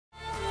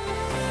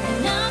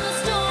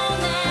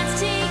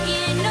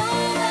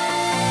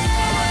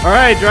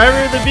Alright, driver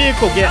of the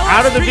vehicle, get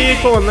out of the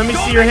vehicle and let me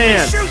see your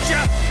hands.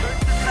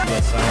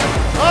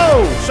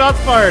 Oh, shots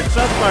fired,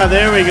 shots fired.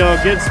 There we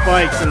go, good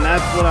spikes, and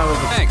that's what I was.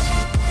 Thanks.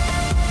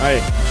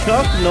 Alright,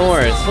 Chuck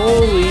Norris,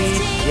 holy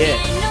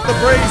shit. The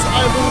brakes,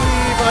 I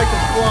believe I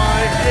can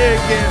fly. It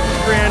gets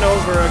ran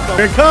over a couple.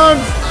 Here it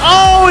comes.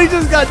 Oh, he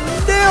just got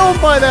nailed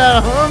by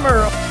that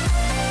Hummer.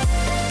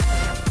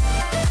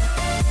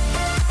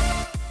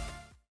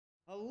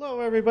 Hello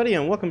everybody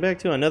and welcome back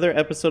to another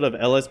episode of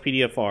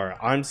LSPDFR.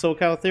 I'm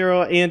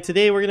SoCalThero and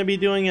today we're going to be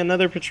doing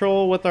another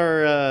patrol with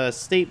our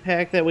state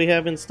pack that we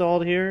have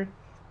installed here.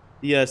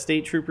 The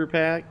state trooper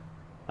pack.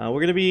 We're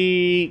going to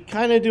be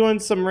kind of doing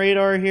some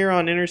radar here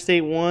on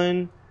Interstate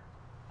 1.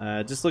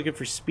 Just looking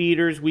for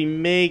speeders. We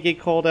may get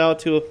called out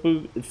to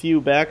a few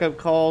backup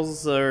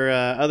calls or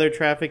other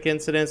traffic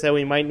incidents that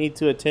we might need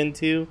to attend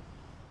to.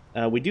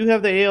 We do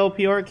have the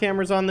ALPR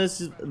cameras on this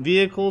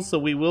vehicle, so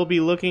we will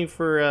be looking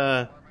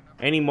for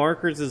any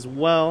markers as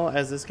well,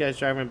 as this guy's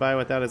driving by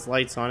without his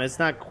lights on. It's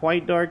not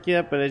quite dark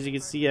yet, but as you can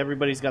see,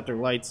 everybody's got their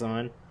lights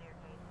on.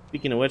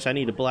 Speaking of which, I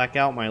need to black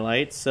out my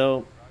lights.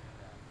 So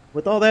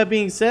with all that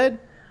being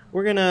said,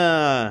 we're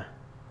gonna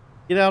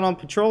get out on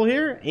patrol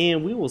here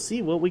and we will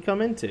see what we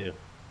come into.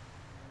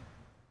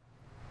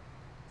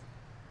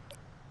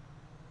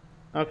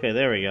 Okay,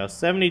 there we go.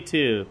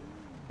 72.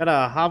 Got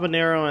a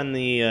habanero in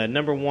the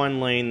number 1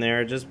 lane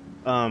there, just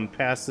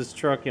past this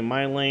truck in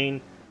my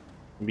lane,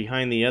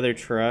 behind the other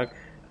truck.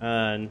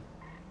 Oh,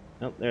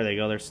 there they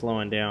go. They're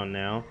slowing down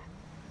now.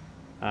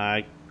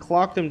 I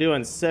clocked them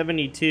doing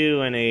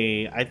 72 and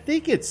I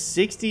think it's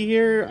 60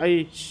 here.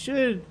 I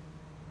should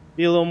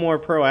be a little more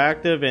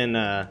proactive and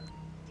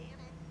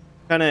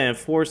kind of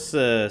enforce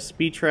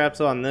speed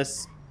traps on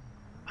this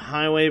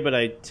highway, but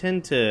I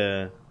tend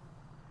to,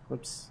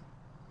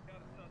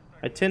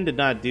 I tend to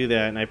not do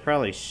that, and I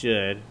probably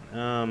should.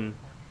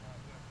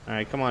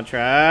 Alright, come on,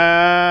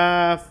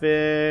 traffic.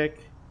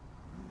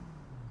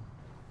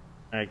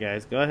 Alright,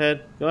 guys, go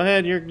ahead. Go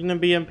ahead, you're gonna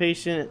be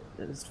impatient.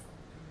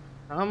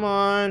 Come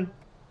on.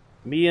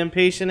 Be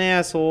impatient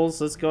assholes.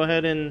 Let's go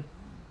ahead and...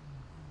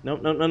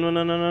 Nope, no, no, no,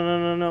 no, no, no, no,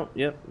 no, no.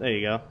 Yep, there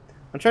you go.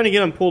 I'm trying to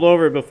get them pulled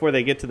over before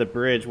they get to the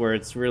bridge where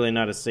it's really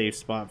not a safe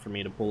spot for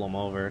me to pull them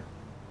over.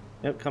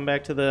 Yep, come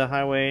back to the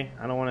highway.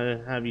 I don't want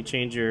to have you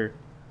change your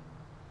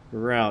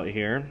route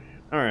here.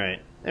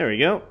 Alright, there we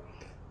go.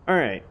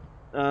 Alright,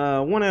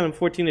 1 out of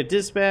 14 to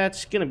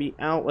dispatch. Gonna be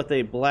out with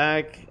a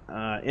black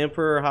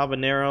Emperor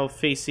Habanero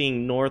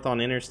facing north on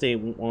Interstate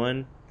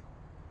 1.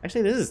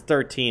 Actually, this is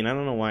 13. I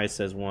don't know why it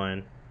says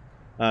 1.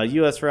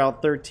 US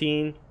Route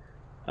 13.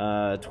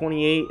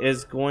 28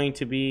 is going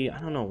to be, I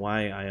don't know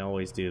why I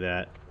always do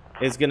that.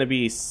 It's going to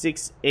be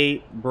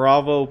 68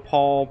 Bravo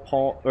Paul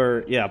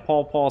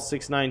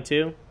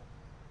 692.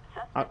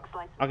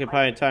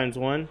 Occupied times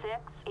 1.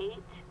 68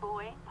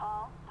 boy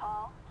Paul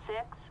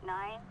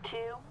 692.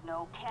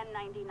 No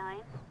 1099.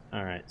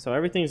 All right, so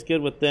everything's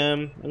good with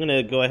them. I'm going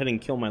to go ahead and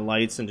kill my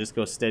lights and just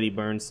go steady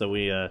burn so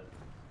we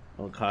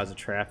don't cause a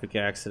traffic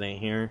accident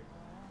here.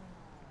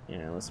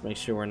 Yeah, let's make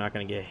sure we're not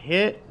going to get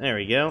hit. There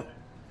we go.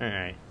 All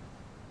right.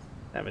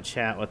 Have a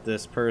chat with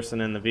this person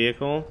in the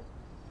vehicle.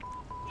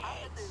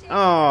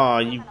 Oh,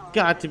 you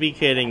got to be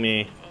kidding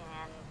me.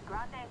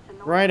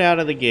 Right out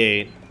of the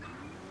gate.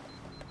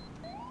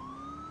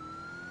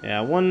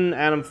 Yeah, 1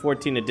 Adam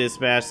 14 to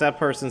dispatch. That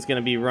person's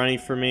going to be running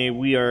for me.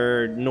 We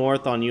are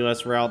north on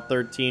US Route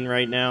 13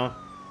 right now.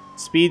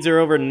 Speeds are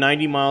over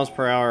 90 miles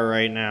per hour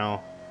right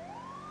now.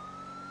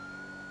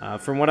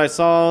 From what I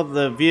saw,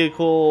 the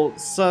vehicle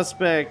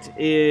suspect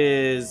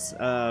is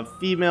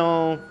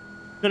female.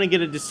 Gonna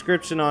get a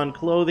description on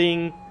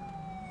clothing.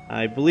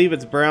 I believe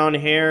it's brown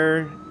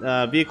hair.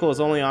 Vehicle is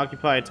only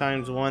occupied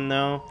times 1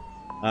 though.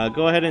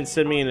 Go ahead and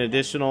send me an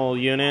additional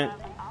unit.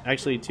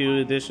 Actually 2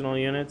 additional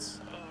units.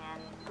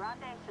 I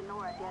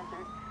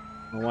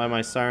don't know why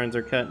my sirens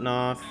are cutting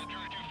off.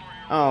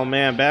 Oh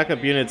man,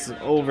 backup units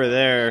over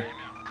there.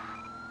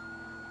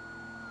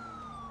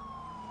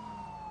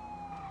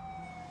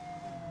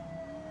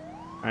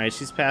 Alright,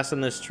 she's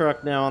passing this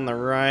truck now on the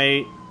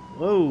right.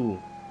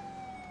 Whoa.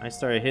 I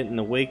started hitting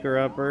the waker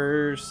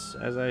uppers,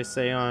 as I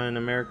say on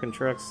American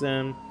Truck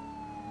Sim.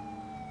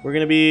 We're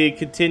going to be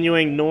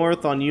continuing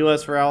north on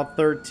US Route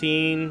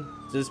 13,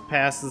 just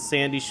past the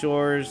Sandy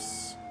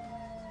Shores.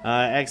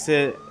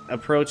 Exit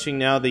approaching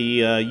now the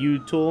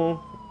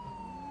U-Tool.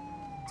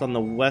 It's on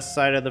the west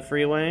side of the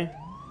freeway.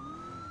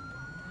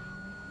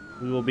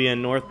 We will be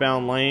in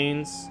northbound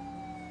lanes.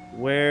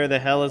 Where the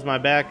hell is my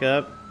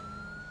backup?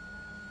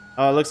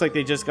 Oh, it looks like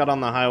they just got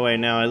on the highway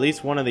now. At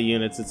least one of the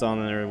units is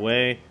on their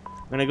way.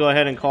 I'm gonna go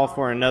ahead and call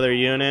for another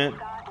unit,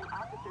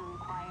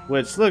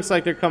 which looks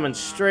like they're coming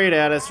straight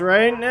at us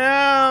right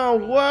now.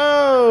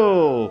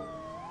 Whoa!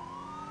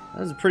 That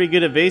was a pretty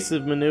good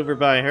evasive maneuver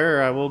by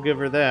her. I will give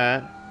her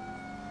that.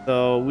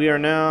 So we are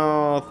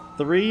now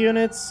 3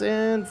 units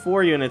in,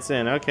 4 units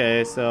in.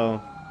 Okay, so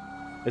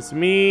it's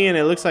me and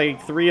it looks like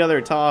 3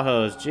 other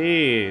Tahoes.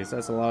 Jeez,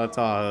 that's a lot of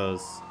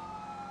Tahoes.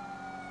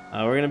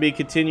 We're gonna be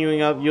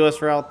continuing up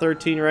US Route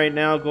 13 right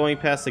now, going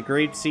past the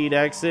Grapeseed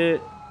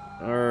exit.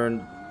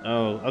 Or,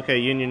 oh, okay,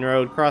 Union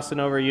Road. Crossing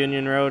over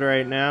Union Road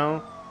right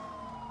now.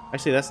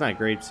 Actually, that's not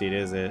Grapeseed,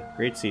 is it?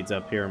 Grapeseed's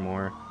up here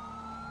more.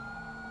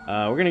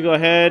 We're going to go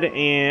ahead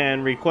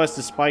and request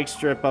a spike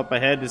strip up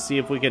ahead to see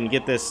if we can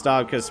get this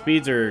stopped, because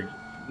speeds are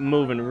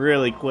moving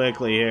really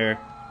quickly here.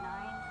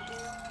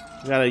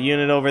 We got a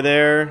unit over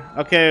there.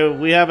 Okay,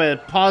 we have a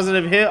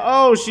positive hit.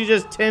 Oh, she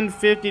just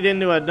 1050'd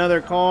into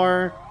another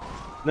car.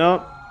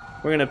 Nope.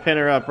 We're going to pin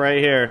her up right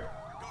here.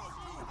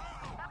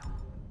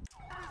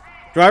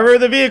 Driver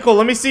of the vehicle,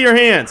 let me see your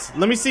hands.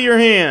 Let me see your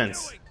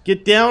hands.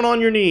 Get down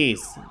on your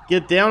knees.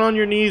 Get down on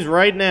your knees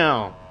right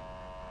now.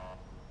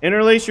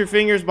 Interlace your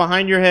fingers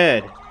behind your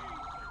head.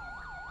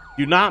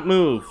 Do not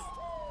move.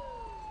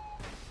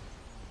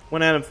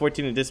 1 out of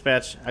 14 to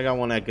dispatch. I got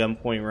one at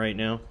gunpoint right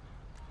now.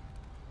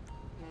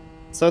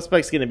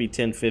 Suspect's gonna be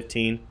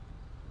 10-15.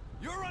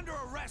 You're under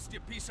arrest, you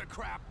piece of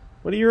crap.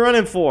 What are you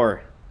running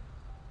for?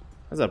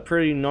 That's a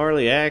pretty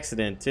gnarly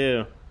accident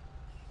too.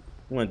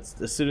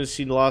 As soon as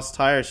she lost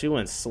tire, she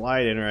went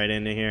sliding right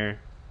into here.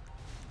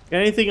 Got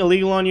anything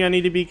illegal on you I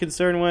need to be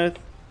concerned with?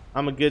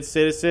 I'm a good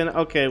citizen.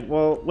 Okay,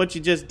 well, what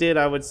you just did,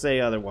 I would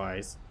say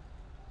otherwise.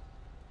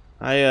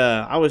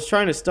 I was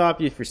trying to stop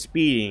you for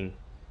speeding.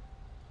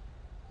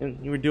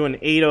 And you were doing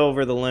 8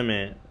 over the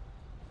limit,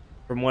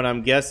 from what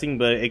I'm guessing,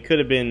 but it could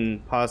have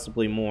been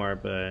possibly more,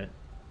 but...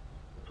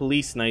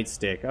 Police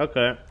nightstick,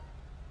 okay.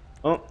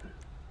 Oh,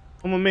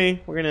 come with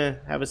me. We're gonna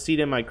have a seat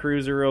in my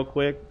cruiser real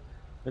quick.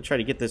 I'm gonna try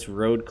to get this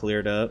road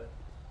cleared up.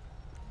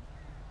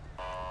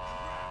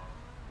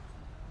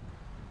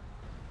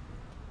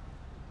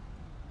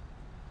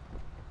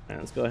 Right,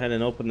 let's go ahead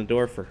and open the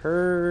door for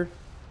her.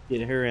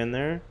 Get her in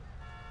there.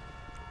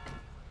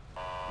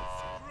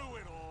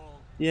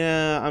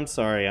 Yeah, I'm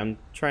sorry. I'm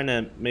trying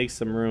to make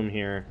some room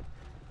here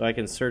so I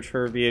can search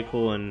her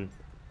vehicle and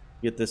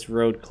get this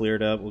road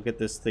cleared up. We'll get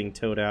this thing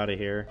towed out of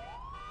here.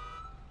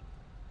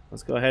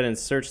 Let's go ahead and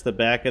search the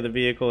back of the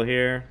vehicle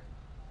here.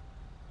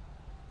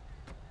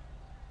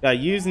 Got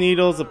used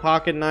needles, a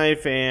pocket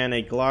knife, and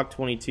a Glock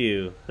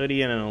 22.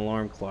 Hoodie and an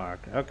alarm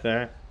clock.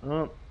 Okay.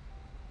 Oh.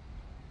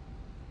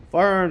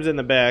 Firearms in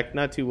the back.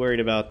 Not too worried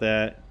about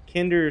that.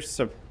 Kinder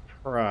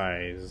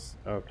Surprise.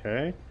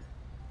 Okay.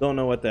 Don't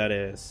know what that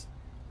is.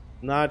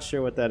 Not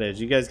sure what that is.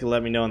 You guys can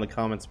let me know in the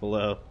comments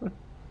below.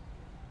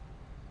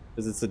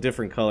 Because it's a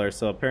different color,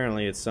 so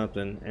apparently it's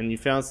something. And you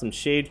found some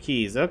shaved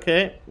keys.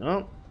 Okay.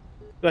 Well,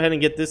 go ahead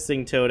and get this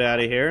thing towed out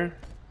of here.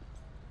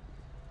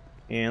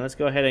 And let's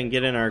go ahead and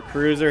get in our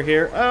cruiser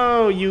here.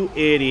 Oh, you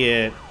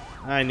idiot.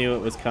 I knew it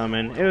was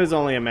coming. It was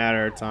only a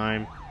matter of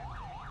time.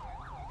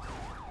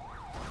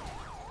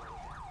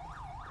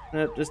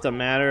 Nope, just a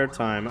matter of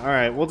time.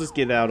 Alright, we'll just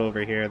get out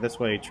over here. This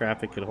way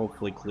traffic could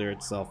hopefully clear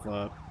itself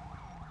up.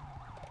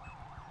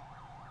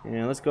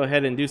 And let's go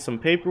ahead and do some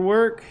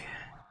paperwork.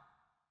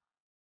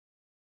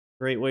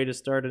 Great way to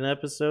start an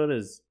episode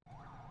is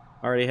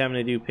already having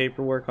to do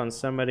paperwork on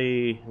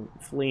somebody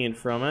fleeing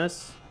from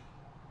us.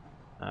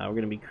 We're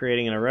going to be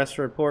creating an arrest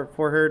report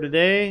for her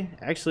today.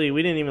 Actually,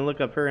 we didn't even look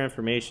up her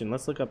information.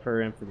 Let's look up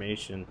her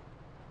information.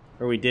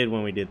 Or we did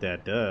when we did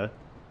that, duh.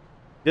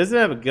 She doesn't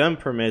have a gun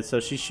permit,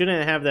 so she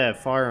shouldn't have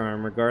that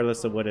firearm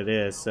regardless of what it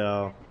is.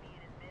 So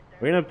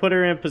we're going to put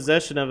her in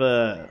possession of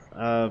a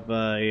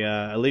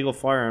illegal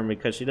firearm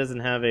because she doesn't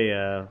have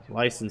a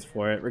license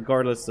for it,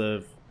 regardless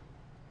of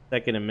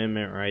Second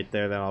Amendment right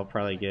there that I'll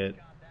probably get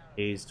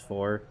tased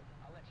for.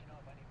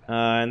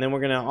 And then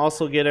we're going to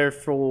also get her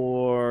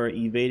for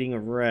evading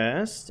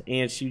arrest.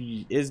 And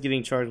she is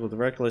getting charged with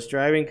reckless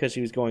driving because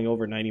she was going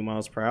over 90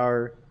 miles per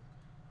hour.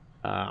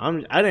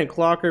 I didn't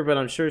clock her, but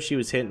I'm sure she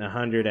was hitting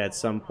 100 at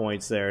some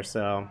points there.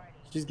 So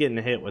she's getting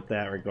hit with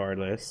that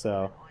regardless.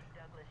 So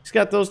she's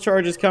got those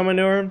charges coming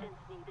to her. I'm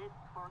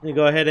going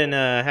to go ahead and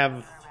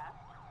have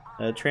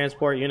a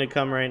transport unit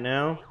come right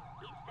now.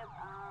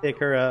 Pick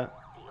her up.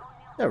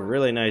 A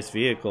really nice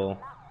vehicle.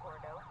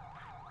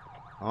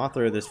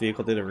 Author of this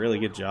vehicle did a really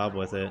good job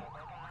with it.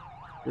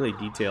 Really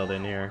detailed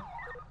in here.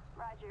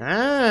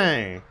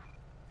 Hi!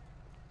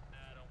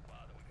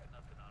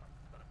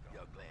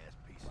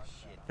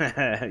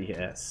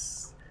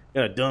 Yes.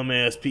 Got a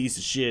dumbass piece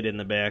of shit in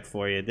the back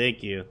for you.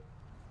 Thank you.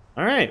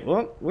 Alright,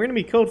 well, we're going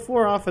to be code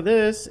 4 off of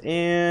this,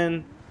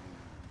 and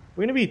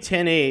we're going to be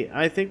 10-8.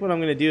 I think what I'm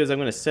going to do is I'm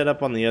going to set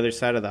up on the other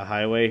side of the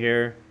highway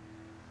here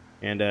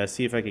and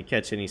see if I could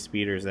catch any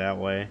speeders that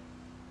way.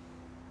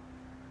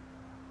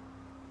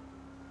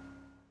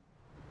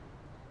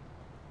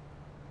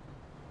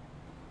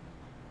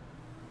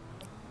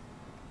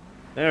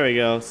 There we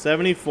go,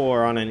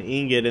 74 on an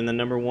ingot in the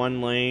number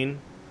 1 lane.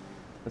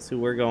 That's who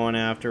we're going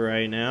after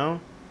right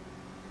now.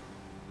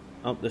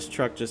 Oh, this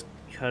truck just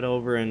cut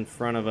over in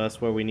front of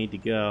us where we need to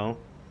go.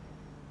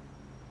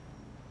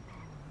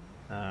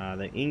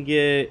 The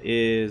ingot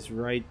is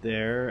right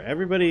there.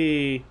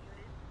 Everybody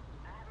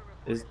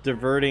is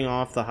diverting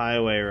off the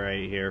highway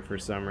right here for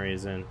some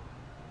reason,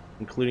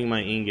 including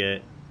my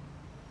ingot.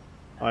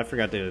 Oh, I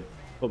forgot to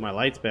put my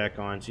lights back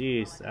on.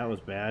 Jeez, that was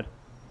bad.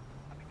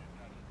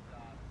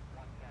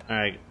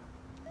 Alright.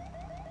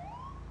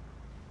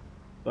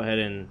 Go ahead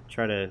and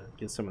try to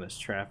get some of this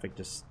traffic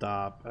to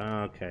stop.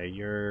 Okay,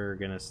 you're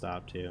gonna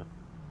stop too.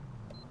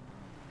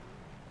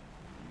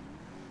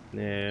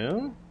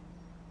 No.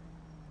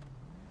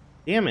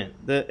 Damn it.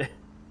 The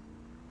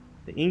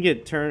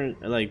ingot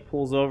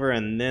pulls over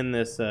and then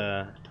this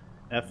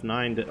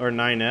F9 or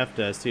 9F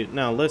does too.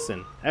 No,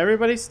 listen.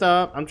 Everybody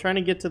stop. I'm trying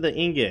to get to the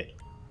ingot.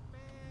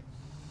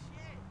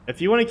 If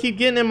you want to keep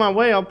getting in my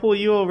way, I'll pull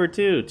you over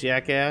too,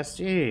 jackass.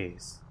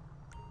 Jeez.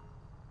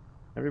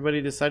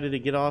 Everybody decided to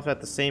get off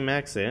at the same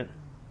exit.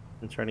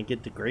 I'm trying to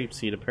get to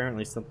Grapeseed.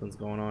 Apparently something's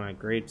going on at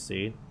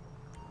Grapeseed.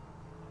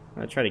 I'm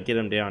going to try to get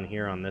them down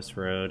here on this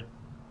road.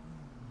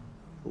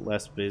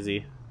 Less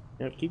busy.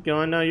 Yep, keep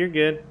going. No, you're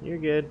good. You're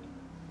good.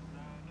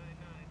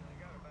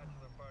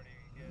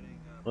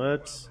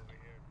 Whoops.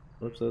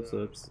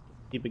 Whoops.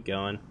 Keep it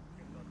going.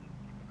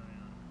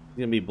 He's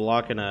going to be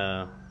blocking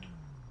a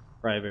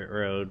private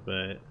road,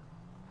 but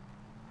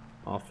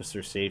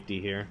officer safety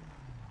here.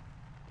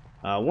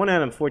 1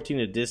 out of 14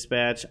 to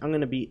dispatch. I'm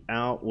going to be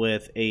out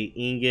with a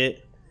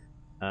ingot,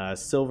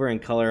 silver in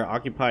color,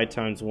 occupied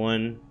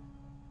 ×1.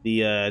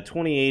 The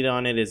 28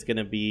 on it is going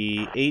to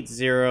be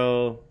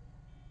 80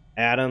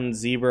 Adam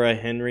Zebra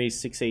Henry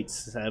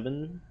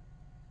 687.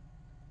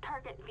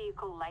 Target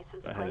vehicle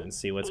license. Go ahead and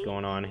see what's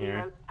going on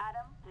here.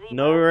 Adam, Zebra,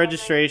 No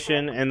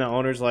registration and the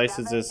owner's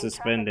license is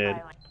suspended.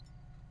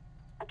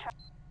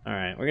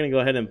 Alright, we're going to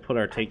go ahead and put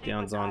our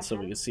takedowns on so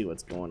we can see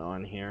what's going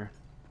on here.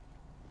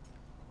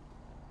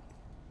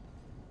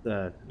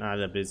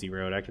 Not a busy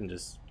road. I can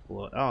just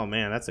pull it. Oh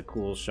man, that's a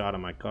cool shot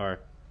of my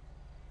car.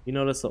 You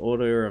notice the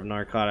odor of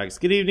narcotics.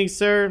 Good evening,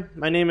 sir.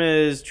 My name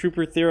is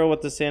Trooper Thero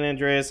with the San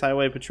Andreas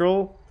Highway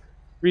Patrol.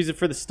 Reason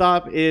for the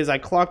stop is I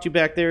clocked you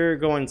back there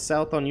going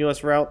south on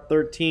US Route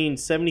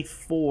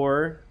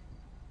 1374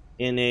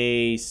 in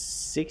a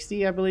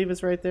 60, I believe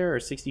it's right there, or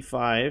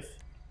 65.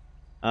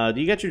 Do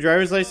you got your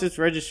driver's license,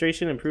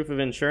 registration, and proof of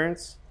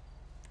insurance?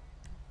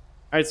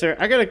 Alright, sir,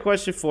 I got a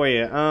question for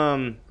you.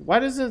 Why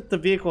doesn't the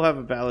vehicle have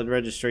a valid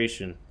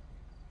registration?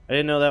 I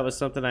didn't know that was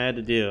something I had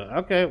to do.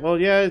 Okay, well,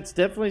 yeah, it's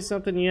definitely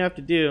something you have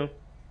to do.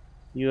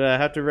 You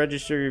have to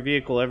register your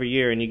vehicle every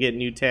year, and you get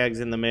new tags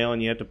in the mail,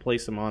 and you have to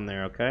place them on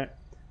there, okay?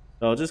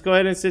 So just go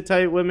ahead and sit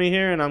tight with me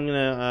here, and I'm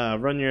going to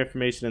run your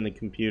information in the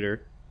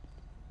computer.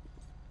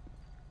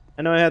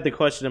 I know I had the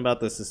question about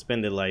the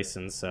suspended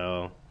license,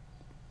 so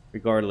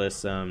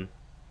regardless, I'm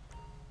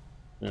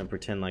going to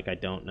pretend like I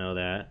don't know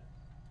that.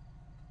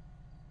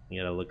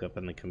 You gotta look up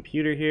on the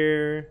computer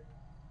here.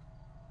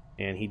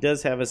 And he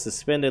does have a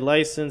suspended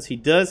license. He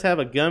does have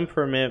a gun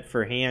permit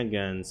for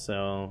handguns,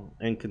 so,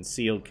 and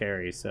concealed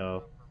carry,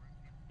 so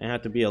I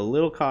have to be a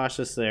little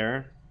cautious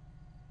there.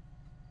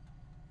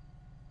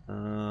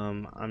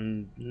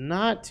 I'm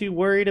not too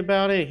worried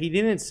about it. He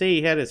didn't say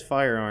he had his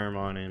firearm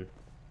on him.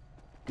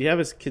 If you have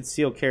his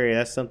concealed carry,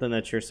 that's something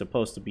that you're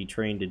supposed to be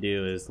trained to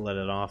do, is let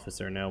an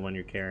officer know when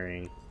you're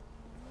carrying.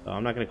 So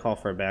I'm not going to call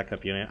for a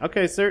backup unit.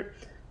 Okay, sir.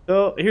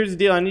 So here's the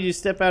deal. I need you to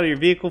step out of your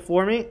vehicle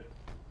for me.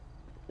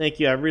 Thank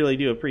you. I really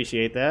do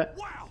appreciate that.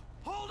 Wow!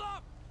 Hold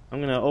up! I'm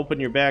going to open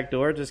your back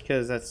door just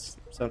because that's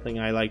something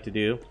I like to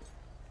do.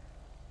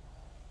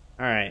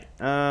 Alright.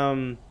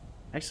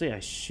 Actually, I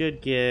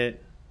should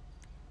get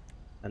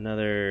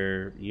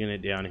another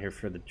unit down here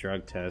for the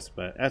drug test,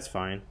 but that's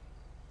fine.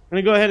 I'm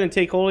going to go ahead and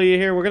take hold of you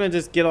here. We're going to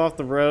just get off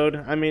the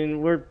road. I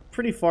mean, we're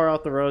pretty far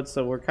off the road,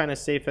 so we're kind of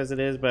safe as it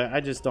is, but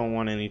I just don't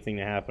want anything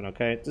to happen,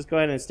 okay? Just go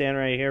ahead and stand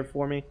right here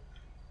for me.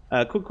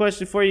 Quick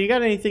question for you. You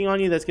got anything on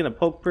you that's going to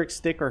poke, prick,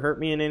 stick, or hurt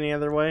me in any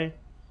other way?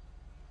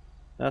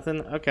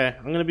 Nothing? Okay.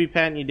 I'm going to be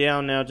patting you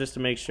down now just to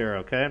make sure,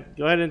 okay?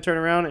 Go ahead and turn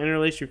around and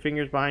interlace your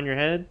fingers behind your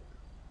head.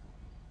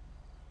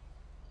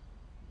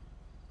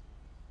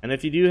 And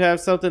if you do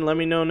have something, let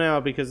me know now,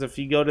 because if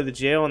you go to the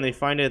jail and they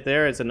find it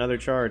there, it's another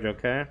charge,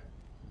 okay?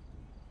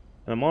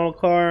 And a model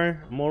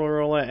car, a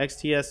Motorola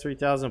XTS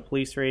 3000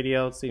 police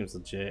radio, it seems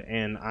legit,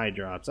 and eye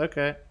drops,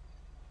 okay.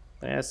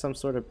 It has some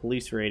sort of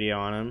police radio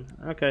on him,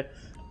 okay.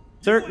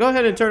 Sir, go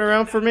ahead and turn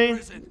around for me.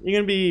 You're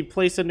going to be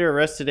placed under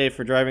arrest today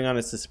for driving on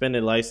a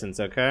suspended license,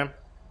 okay?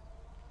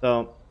 So,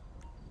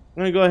 I'm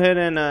going to go ahead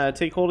and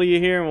take hold of you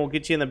here, and we'll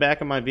get you in the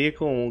back of my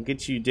vehicle, and we'll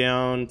get you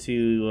down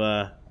to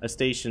a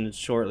station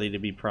shortly to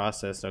be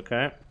processed,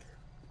 okay?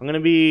 I'm going to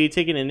be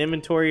taking an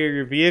inventory of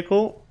your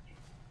vehicle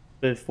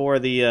before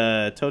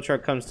the tow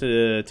truck comes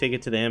to take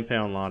it to the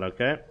impound lot,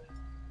 okay?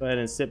 Go ahead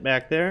and sit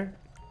back there.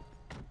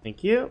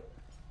 Thank you.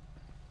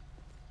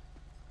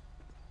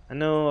 I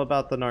know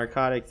about the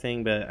narcotic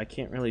thing, but I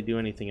can't really do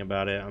anything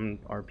about it. I'm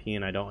RP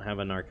and I don't have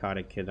a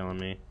narcotic kit on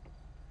me.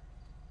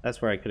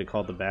 That's where I could have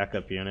called the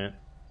backup unit.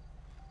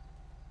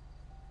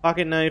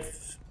 Pocket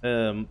knife,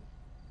 Boeing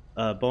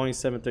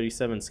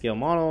 737 scale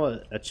model,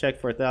 a check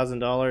for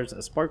 $1,000,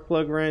 a spark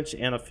plug wrench,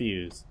 and a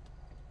fuse.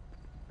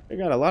 They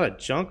got a lot of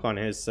junk on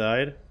his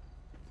side. And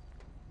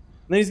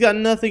then he's got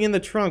nothing in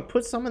the trunk.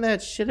 Put some of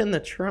that shit in the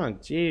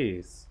trunk.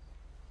 Jeez.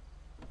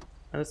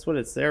 That's what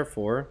it's there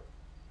for.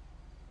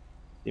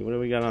 See, what do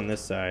we got on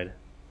this side?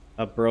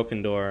 A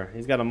broken door.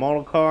 He's got a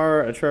model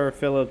car, a Trevor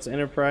Phillips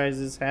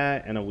Enterprises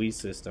hat, and a Wii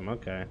system.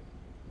 Okay.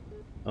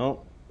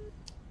 Oh,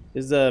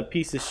 his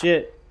piece of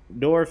shit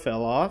door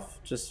fell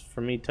off just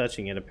from me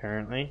touching it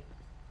apparently.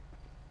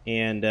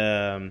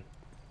 And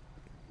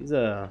he's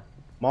a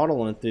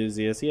model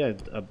enthusiast. He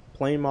had a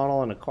plane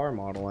model and a car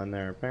model in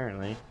there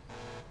apparently.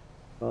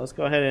 Well, let's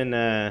go ahead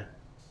and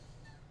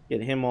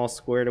get him all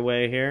squared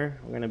away here.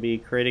 We're going to be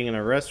creating an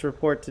arrest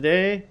report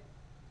today.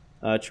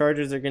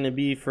 Charges are going to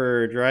be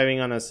for driving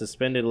on a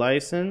suspended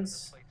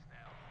license.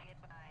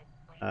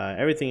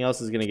 Everything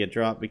else is going to get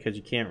dropped because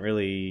you can't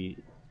really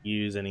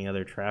use any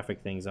other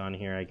traffic things on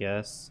here, I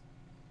guess.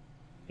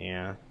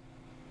 Yeah.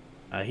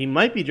 He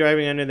might be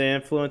driving under the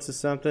influence of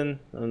something,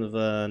 of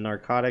a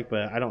narcotic,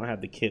 but I don't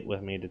have the kit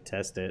with me to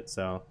test it,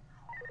 so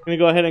I'm going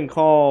to go ahead and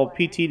call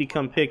PT to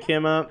come pick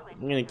him up.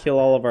 I'm going to kill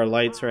all of our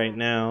lights right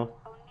now.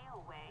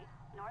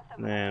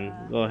 And then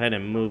go ahead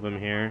and move him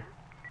here.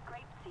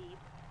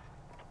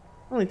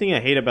 The only thing I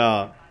hate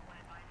about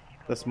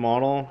this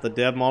model, the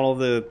dev model,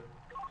 the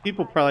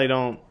people probably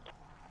don't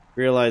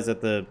realize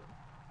that the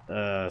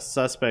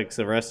suspects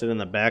arrested in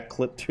the back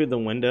clip through the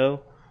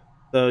window.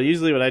 So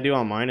usually what I do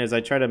on mine is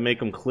I try to make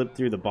them clip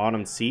through the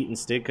bottom seat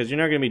instead, because you're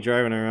not going to be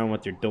driving around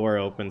with your door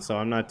open, so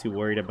I'm not too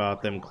worried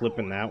about them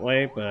clipping that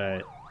way,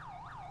 but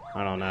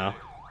I don't know.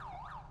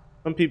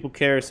 Some people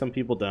care, some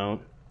people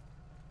don't.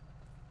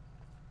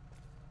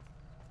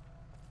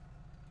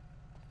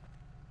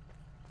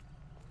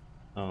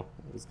 Oh,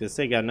 I was going to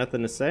say, got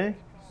nothing to say?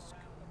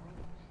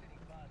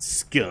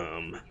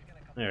 Scum.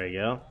 There we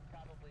go.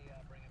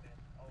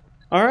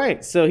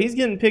 Alright, so he's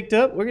getting picked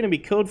up. We're going to be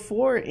code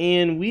 4,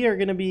 and we are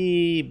going to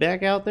be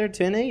back out there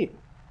 10-8.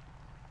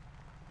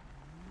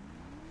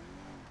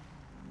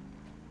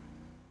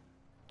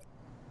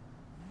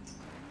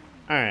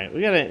 Alright,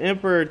 we got an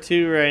Emperor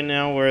 2 right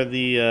now where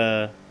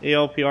the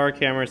ALPR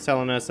camera is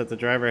telling us that the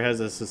driver has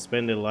a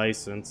suspended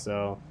license,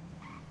 so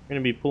we're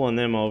going to be pulling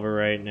them over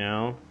right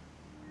now.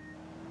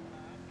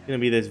 It's going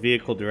to be this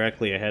vehicle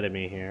directly ahead of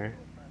me here.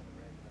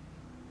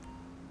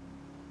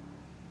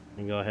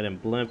 And go ahead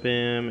and blimp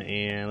him,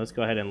 and let's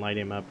go ahead and light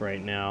him up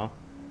right now.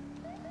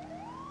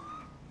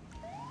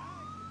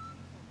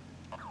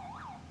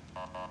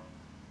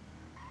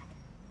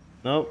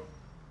 Nope.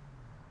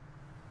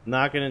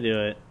 Not gonna do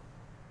it.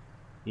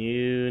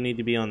 You need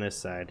to be on this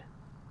side.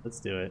 Let's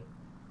do it.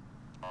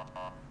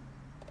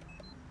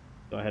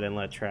 Go ahead and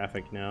let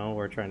traffic know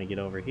we're trying to get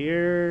over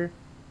here.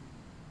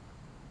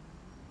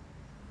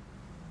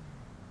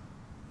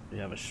 We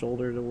have a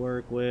shoulder to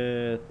work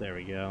with. There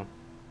we go.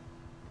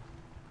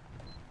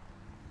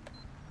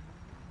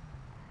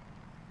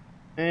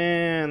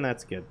 And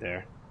that's good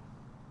there.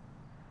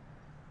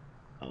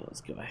 Oh,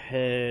 let's go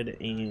ahead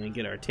and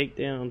get our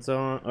takedowns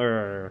on,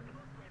 or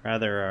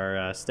rather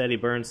our steady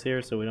burns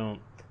here so we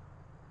don't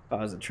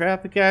cause a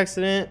traffic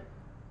accident.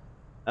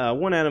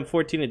 1 Adam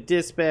 14 at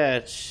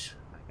dispatch.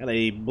 Got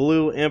a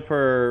blue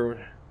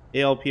Emperor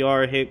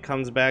ALPR hit,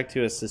 comes back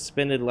to a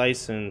suspended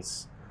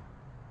license.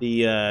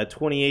 The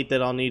 28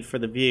 that I'll need for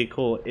the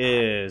vehicle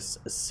is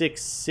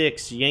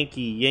 66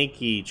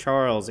 Yankee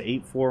Charles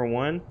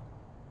 841.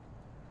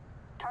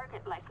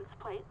 Target license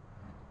plate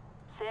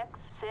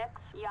 66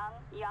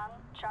 Young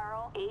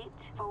Charles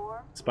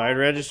 84. Expired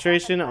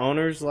registration,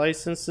 owner's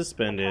license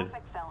suspended.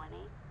 Traffic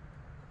felony.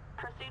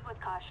 Proceed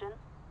with caution.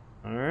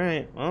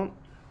 Alright, well,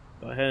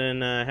 go ahead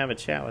and have a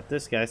chat with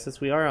this guy.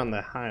 Since we are on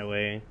the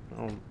highway,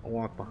 I'll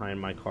walk behind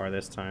my car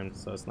this time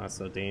so it's not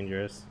so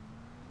dangerous.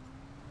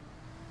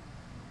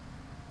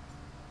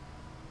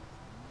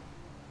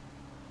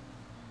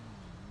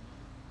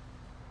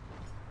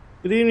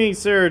 Good evening,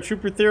 sir.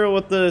 Trooper Thero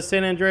with the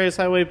San Andreas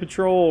Highway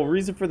Patrol.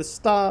 Reason for the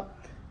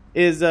stop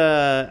is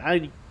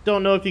I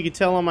don't know if you could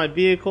tell on my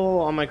vehicle,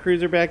 on my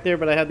cruiser back there,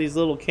 but I have these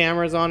little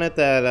cameras on it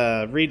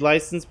that read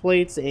license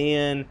plates,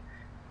 and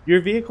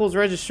your vehicle's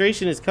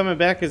registration is coming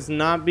back as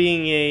not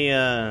being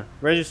a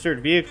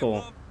registered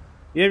vehicle.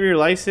 You have your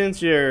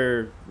license,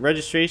 your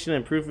registration,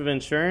 and proof of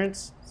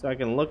insurance, so I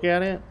can look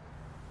at it.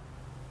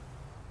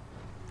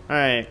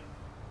 Alright.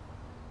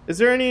 Is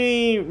there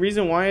any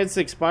reason why it's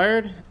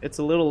expired? It's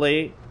a little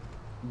late.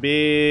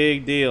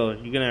 Big deal.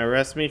 You gonna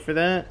arrest me for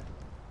that?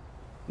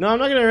 No, I'm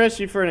not gonna arrest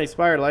you for an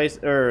expired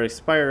license or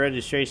expired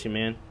registration,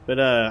 man. But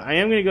I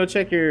am gonna go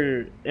check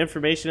your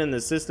information in the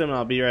system, and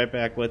I'll be right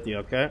back with you.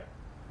 Okay?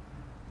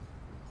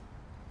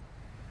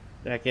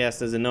 Jackass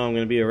doesn't know I'm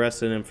gonna be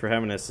arresting him for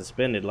having a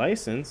suspended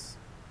license.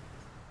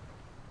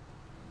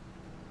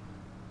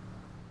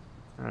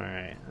 All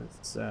right,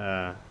 let's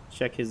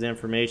check his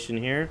information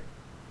here.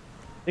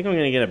 I think I'm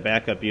going to get a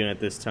backup unit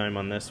this time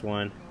on this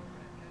one.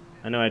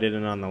 I know I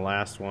didn't on the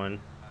last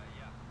one.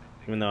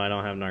 Even though I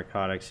don't have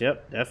narcotics.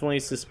 Yep, definitely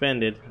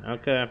suspended.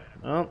 Okay,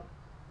 well,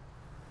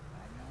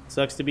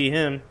 sucks to be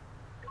him.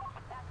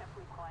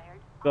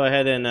 Go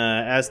ahead and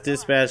ask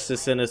dispatch to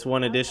send us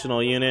one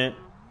additional unit.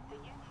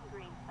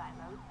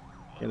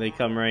 Here they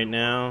come right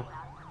now.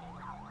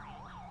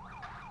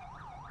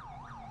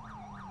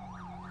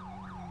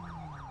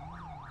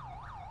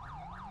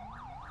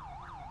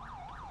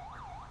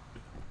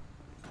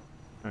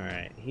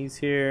 Alright, he's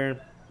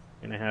here.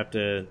 Gonna have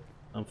to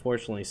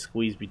unfortunately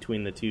squeeze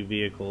between the two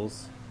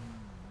vehicles.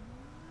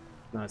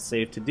 Not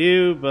safe to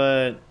do,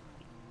 but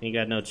you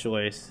got no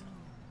choice.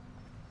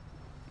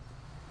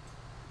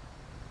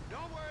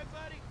 Don't worry,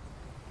 buddy.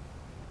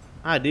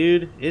 Ah,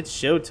 dude, it's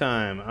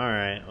showtime.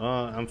 Alright,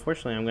 well,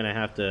 unfortunately, I'm gonna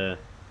have to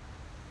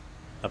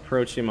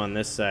approach him on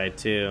this side,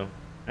 too.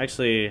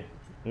 Actually,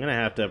 I'm gonna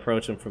have to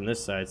approach him from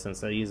this side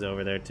since he's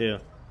over there, too.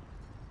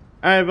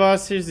 Alright,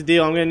 boss, here's the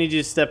deal. I'm gonna need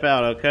you to step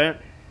out, okay?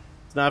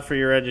 It's not for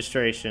your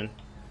registration.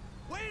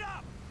 Wait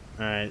up.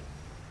 Alright.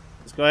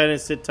 Just go ahead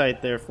and sit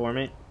tight there for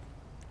me.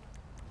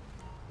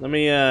 Let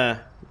me, go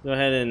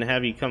ahead and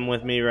have you come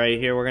with me right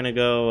here. We're gonna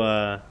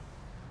go,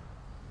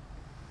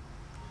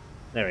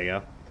 there we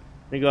go.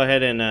 Let me go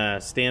ahead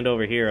and, stand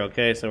over here,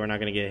 okay? So we're not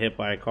gonna get hit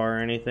by a car or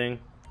anything.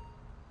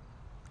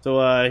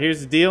 So,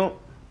 here's the deal.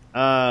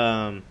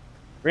 Ran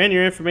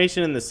your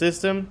information in the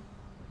system.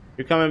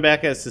 You're coming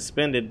back as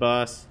suspended,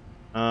 boss.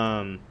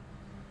 I'm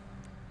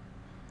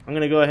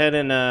gonna go ahead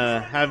and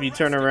have you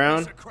turn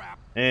around,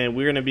 and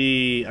we're gonna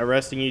be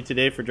arresting you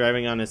today for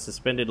driving on a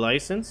suspended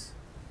license.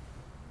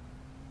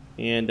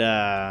 And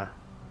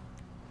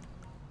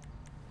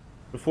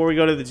before we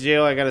go to the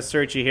jail, I gotta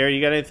search you here.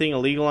 You got anything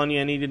illegal on you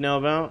I need to know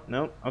about?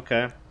 Nope.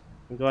 Okay.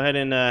 I'll go ahead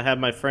and have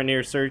my friend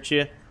here search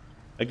you.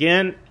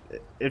 Again,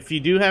 if you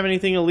do have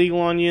anything illegal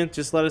on you,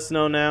 just let us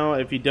know now.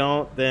 If you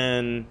don't,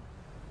 then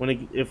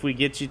if we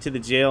get you to the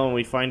jail and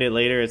we find it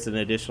later, it's an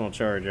additional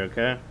charge,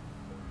 okay?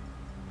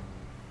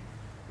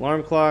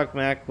 Alarm clock,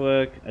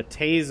 MacBook, a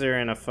taser,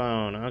 and a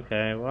phone.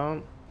 Okay,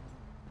 well,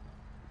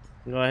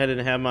 go ahead and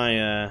have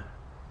my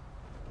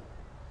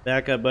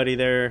backup buddy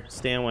there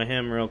stand with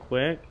him real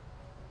quick.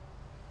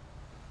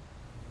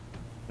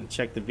 And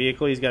check the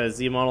vehicle. He's got a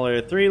Z Model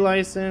Air 3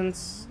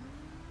 license,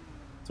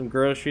 some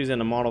groceries,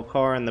 and a model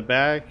car in the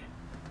back.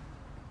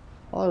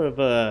 A lot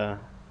of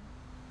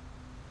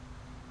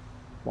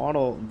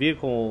model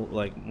vehicle,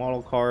 like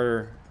model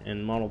car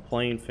and model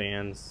plane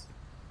fans.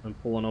 I'm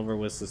pulling over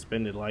with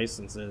suspended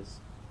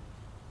licenses.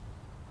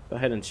 Go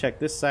ahead and check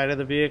this side of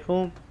the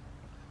vehicle.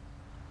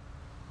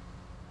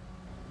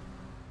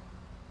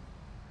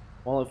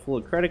 Wallet full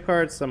of credit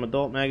cards, some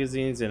adult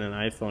magazines, and an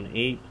iPhone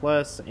 8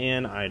 Plus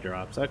and eye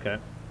drops. Okay.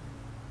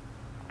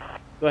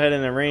 Go ahead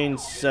and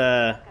arrange.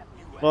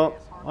 Well,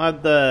 I'll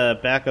have the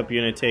backup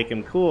unit take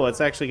him. Cool.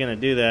 It's actually going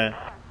to do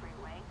that.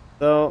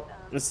 So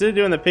instead of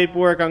doing the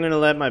paperwork, I'm going to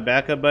let my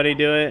backup buddy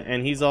do it,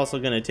 and he's also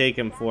going to take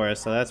him for us.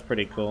 So that's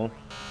pretty cool.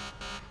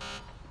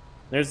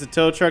 There's the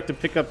tow truck to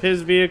pick up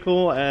his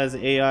vehicle as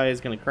AI is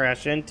going to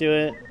crash into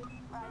it.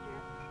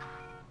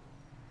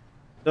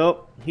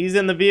 So, he's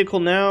in the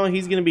vehicle now.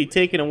 He's going to be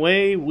taken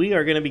away. We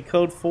are going to be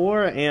code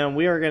 4, and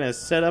we are going to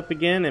set up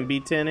again and be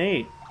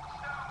 10-8.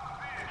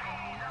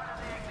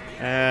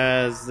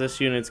 As this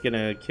unit's going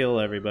to kill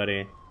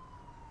everybody.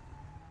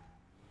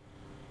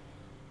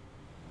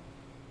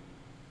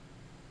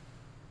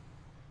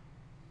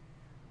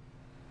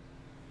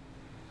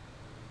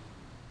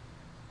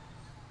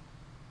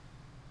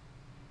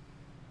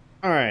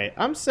 Alright,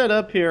 I'm set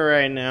up here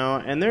right now,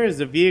 and there is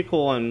a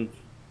vehicle on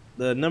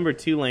the number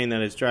 2 lane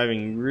that is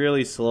driving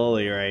really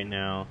slowly right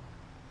now.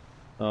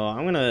 So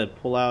I'm going to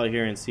pull out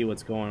here and see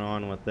what's going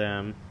on with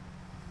them.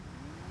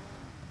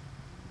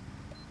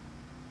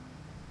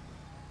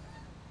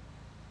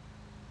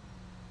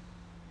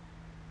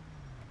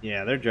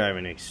 Yeah, they're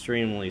driving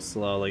extremely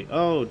slowly.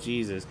 Oh,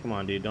 Jesus. Come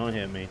on, dude. Don't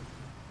hit me.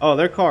 Oh,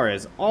 their car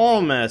is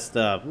all messed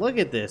up. Look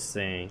at this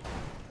thing.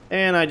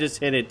 And I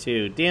just hit it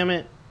too. Damn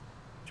it.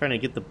 Trying to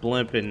get the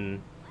blimp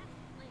and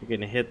you're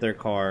gonna hit their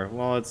car.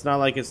 Well, it's not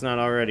like it's not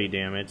already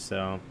damaged,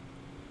 so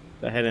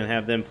go ahead and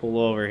have them pull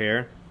over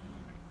here.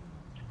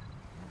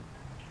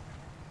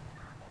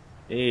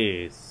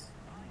 Jeez,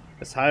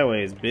 this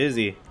highway is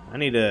busy. I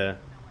need to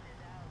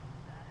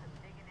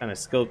kind of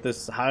scope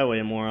this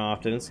highway more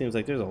often. It seems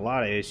like there's a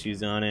lot of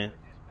issues on it.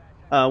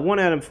 1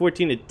 Adam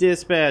 14 to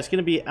dispatch.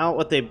 Gonna be out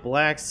with a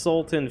black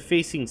Sultan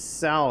facing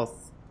south.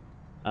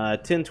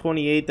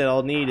 1028 that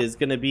I'll need is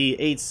gonna be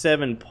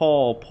 87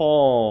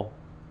 Paul.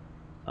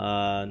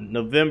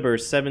 November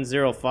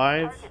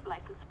 705. Target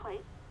license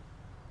plate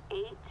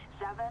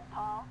 87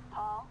 Paul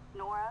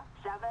Nora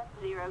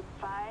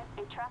 705.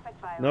 A traffic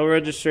violation. No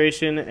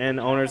registration and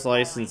owner's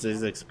license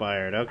is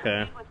expired.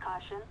 Okay. Proceed with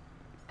caution.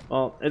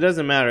 Well, it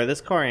doesn't matter.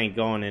 This car ain't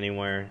going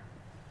anywhere.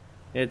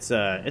 It's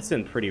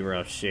in pretty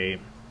rough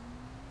shape.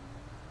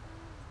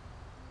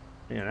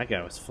 Man, that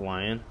guy was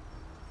flying.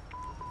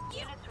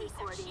 Units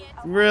recording.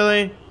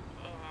 Really?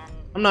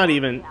 I'm not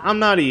even.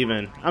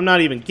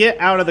 Get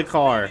out of the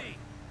car.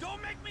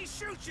 Don't make me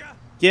shoot ya.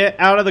 Get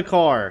out of the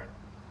car.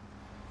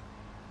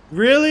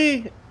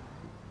 Really?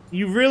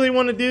 You really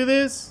want to do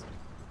this?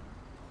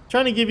 I'm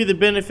trying to give you the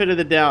benefit of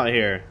the doubt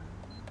here.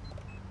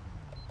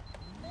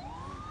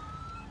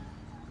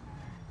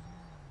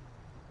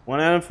 One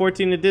out of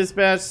 14 to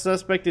dispatch.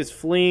 Suspect is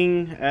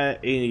fleeing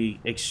at a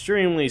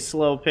extremely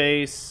slow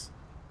pace.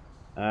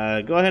 Go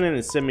ahead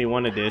and send me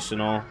one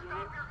additional.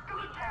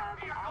 We have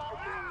an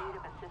officer in need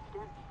of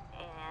assistance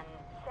in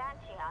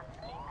Santos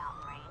Mountain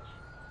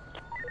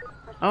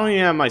Range. I don't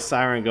even have my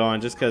siren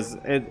going just because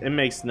it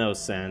makes no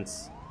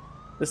sense.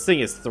 This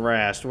thing is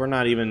thrashed.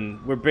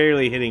 We're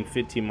barely hitting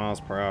 15 miles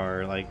per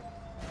hour. Like,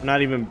 we're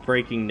not even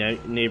breaking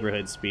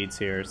neighborhood speeds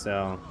here,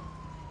 so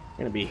I'm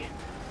gonna be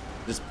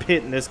just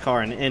pitting this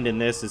car and ending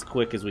this as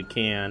quick as we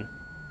can.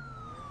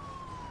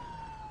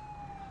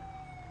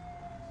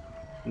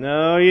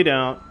 No, you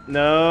don't.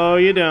 No,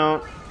 you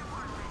don't.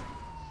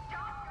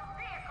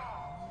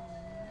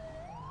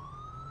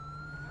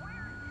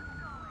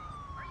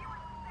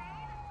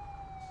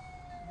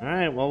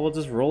 Alright, well, we'll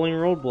just rolling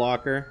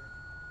roadblock her.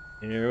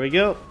 Here we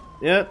go.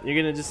 Yep, you're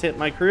gonna just hit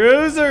my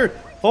cruiser.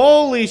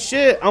 Holy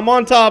shit, I'm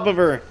on top of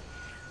her.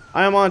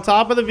 I am on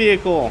top of the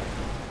vehicle.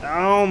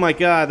 Oh my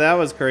god, that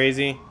was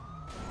crazy.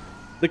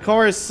 The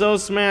car is so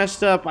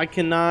smashed up, I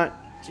cannot.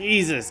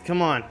 Jesus,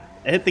 come on.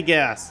 Hit the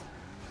gas.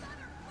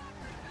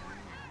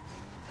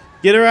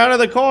 Get her out of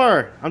the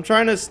car. I'm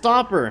trying to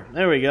stop her.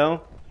 There we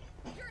go.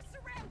 You're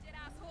surrounded,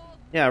 asshole.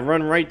 Yeah,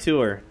 run right to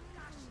her.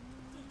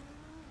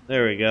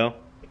 There we go.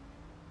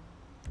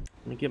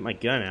 Let me get my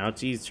gun out.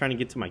 Jeez, trying to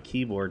get to my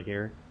keyboard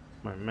here.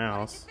 My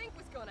mouse. What did you think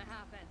was gonna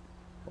happen?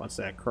 Watch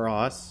that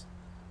cross.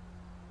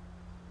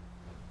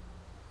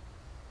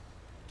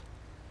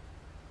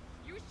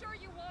 You sure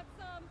you want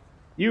some?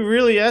 You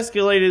really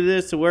escalated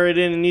this to where it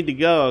didn't need to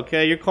go,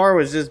 okay? Your car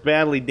was just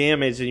badly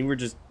damaged and you were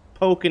just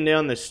poking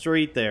down the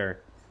street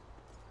there.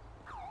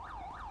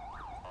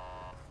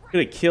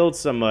 Could have killed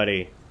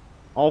somebody.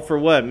 All for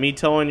what? Me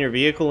towing your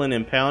vehicle and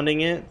impounding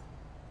it?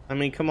 I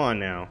mean, come on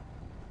now.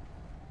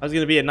 I was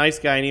gonna be a nice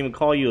guy and even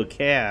call you a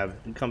cab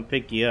and come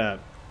pick you up.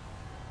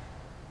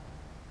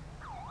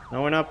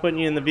 No, we're not putting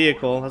you in the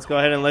vehicle. Let's go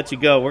ahead and let you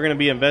go. We're gonna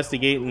be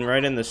investigating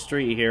right in the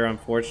street here,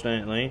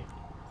 unfortunately.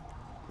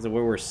 Because of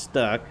where we're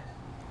stuck.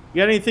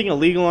 You got anything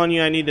illegal on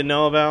you I need to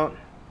know about?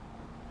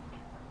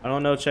 I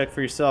don't know, check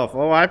for yourself.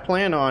 Oh, I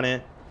plan on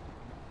it.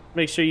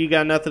 Make sure you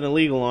got nothing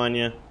illegal on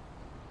you.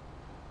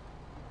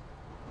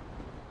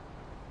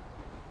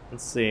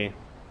 Let's see.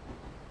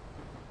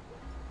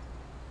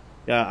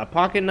 Got a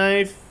pocket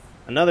knife,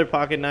 another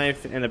pocket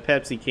knife, and a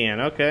Pepsi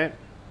can. Okay.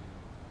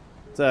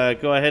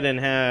 Let's go ahead and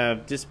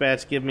have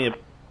dispatch give me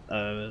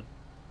a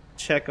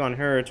check on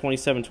her.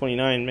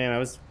 2729. Man, I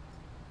was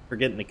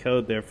forgetting the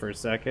code there for a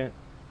second.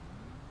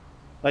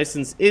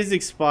 License is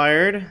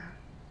expired.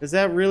 Is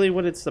that really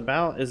what it's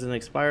about? Is an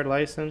expired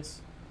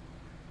license?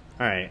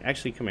 Alright,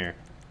 actually come here.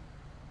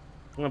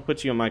 I'm gonna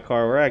put you in my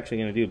car. We're actually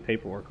gonna do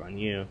paperwork on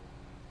you.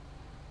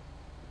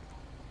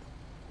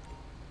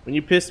 When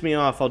you piss me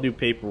off, I'll do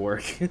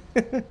paperwork.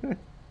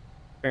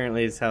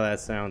 Apparently it's how that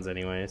sounds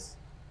anyways.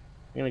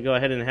 I'm gonna go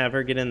ahead and have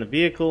her get in the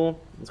vehicle.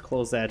 Let's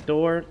close that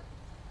door.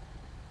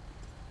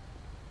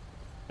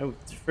 I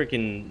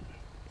freaking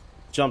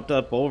jumped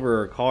up over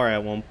her car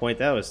at one point.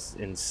 That was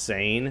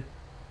insane.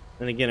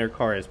 Then again, her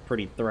car is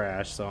pretty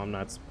thrashed, so I'm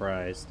not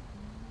surprised.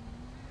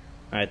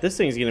 Alright, this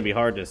thing's gonna be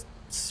hard to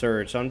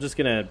search. I'm just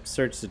gonna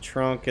search the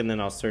trunk and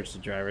then I'll search the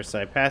driver's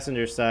side.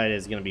 Passenger side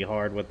is gonna be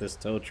hard with this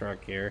tow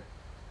truck here.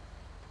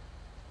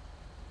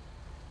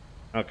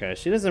 Okay,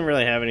 she doesn't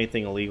really have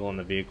anything illegal in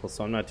the vehicle,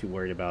 so I'm not too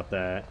worried about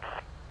that.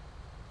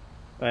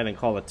 Go ahead and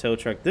call the tow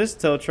truck. This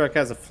tow truck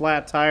has a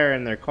flat tire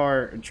and their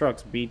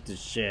truck's beat to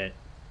shit.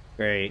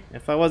 Great.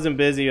 If I wasn't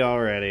busy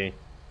already.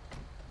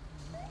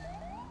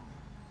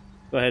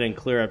 Go ahead and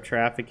clear up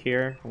traffic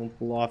here. We'll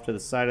pull off to the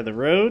side of the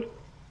road.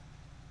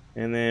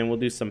 And then we'll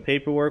do some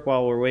paperwork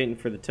while we're waiting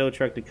for the tow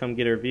truck to come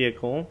get her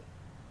vehicle.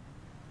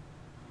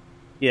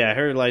 Yeah,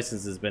 her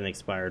license has been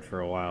expired for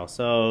a while.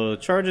 So,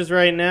 charges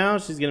right now,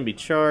 she's going to be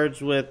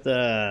charged with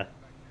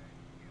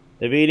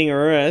evading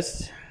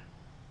arrest.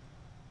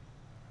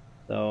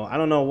 So, I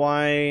don't know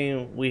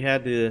why we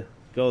had to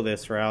go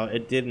this route.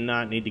 It did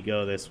not need to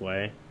go this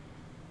way.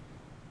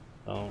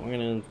 So, we're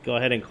going to go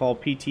ahead and call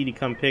PT to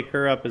come pick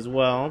her up as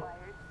well.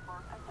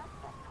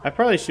 I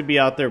probably should be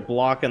out there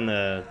blocking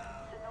the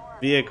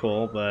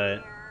vehicle,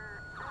 but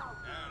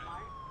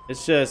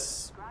it's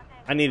just...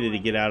 I needed to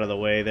get out of the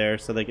way there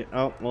so they can...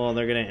 Oh, well,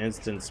 they're going to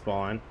instant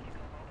spawn.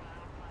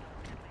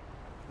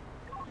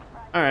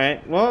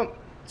 Alright, well,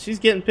 she's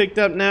getting picked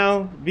up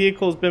now.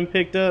 Vehicle's been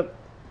picked up.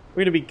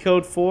 We're going to be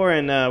code 4,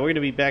 and we're going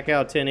to be back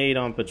out 10-8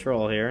 on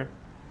patrol here.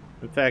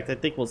 In fact, I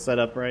think we'll set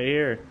up right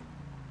here.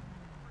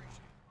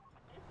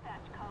 Dispatch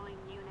calling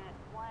Unit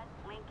 1,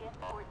 Lincoln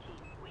 14.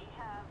 We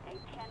have a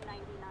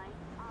 1099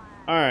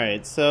 on...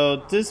 Alright,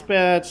 so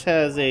dispatch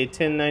has a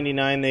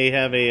 1099. They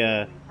have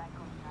a...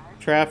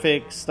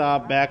 traffic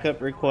stop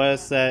backup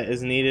request that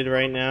is needed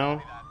right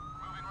now.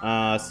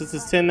 Since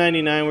it's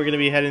 1099, we're going to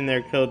be heading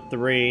there code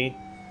 3.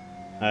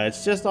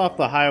 It's just off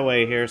the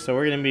highway here, so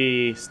we're going to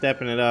be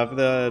stepping it up.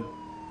 The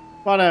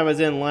spot I was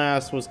in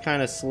last was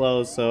kind of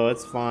slow, so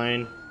it's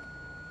fine.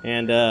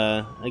 And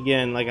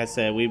again, like I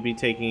said, we'd be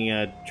taking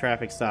a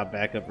traffic stop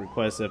backup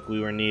request if we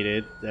were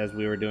needed, as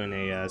we were doing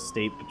a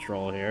state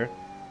patrol here.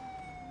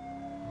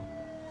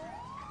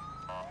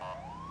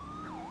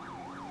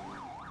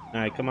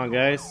 Alright, come on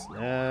guys.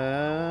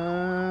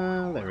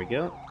 There we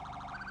go.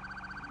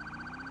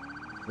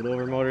 Get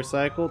over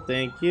motorcycle,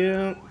 thank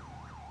you.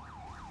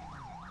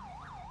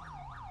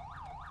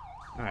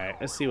 Alright,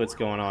 let's see what's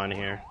going on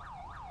here.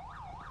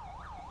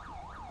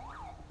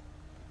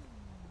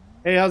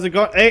 Hey, how's it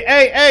going? Hey,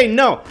 hey, hey,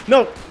 no,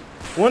 no.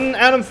 1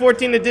 Adam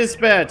 14 to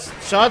dispatch.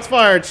 Shots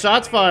fired,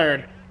 shots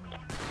fired.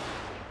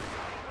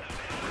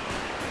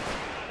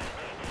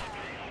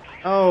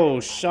 Oh,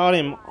 shot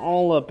him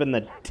all up in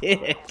the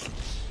dick.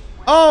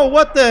 Oh,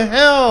 what the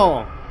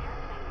hell?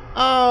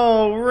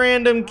 Oh,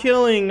 random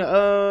killing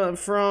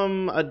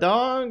from a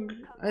dog,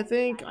 I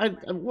think.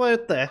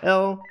 What the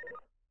hell?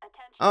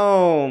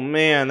 Oh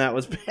man, that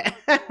was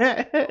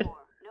bad.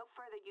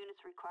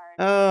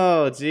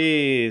 Oh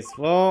jeez.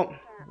 Well,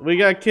 we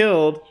got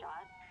killed.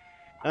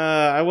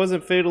 I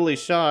wasn't fatally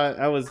shot.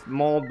 I was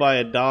mauled by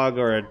a dog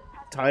or a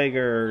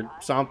tiger or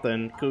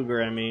something.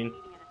 Cougar, I mean.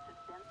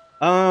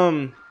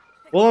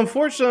 Well,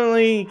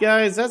 unfortunately,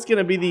 guys, that's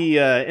gonna be the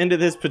end of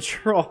this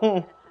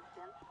patrol.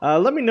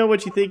 Let me know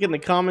what you think in the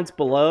comments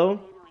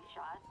below.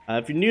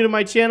 If you're new to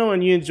my channel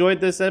and you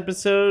enjoyed this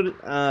episode,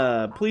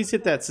 please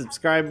hit that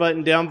subscribe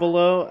button down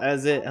below,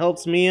 as it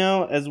helps me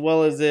out as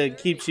well as it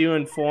keeps you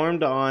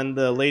informed on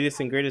the latest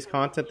and greatest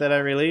content that I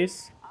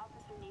release.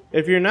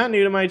 If you're not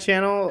new to my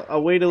channel,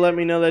 a way to let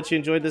me know that you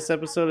enjoyed this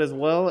episode as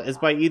well is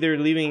by either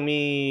leaving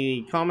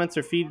me comments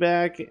or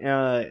feedback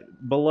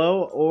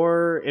below,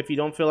 or if you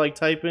don't feel like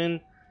typing,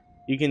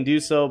 you can do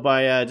so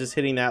by just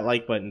hitting that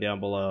like button down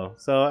below.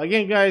 So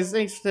again, guys,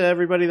 thanks to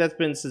everybody that's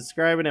been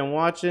subscribing and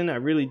watching. I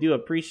really do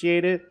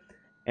appreciate it.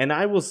 And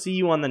I will see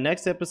you on the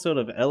next episode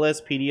of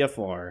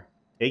LSPDFR.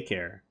 Take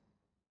care.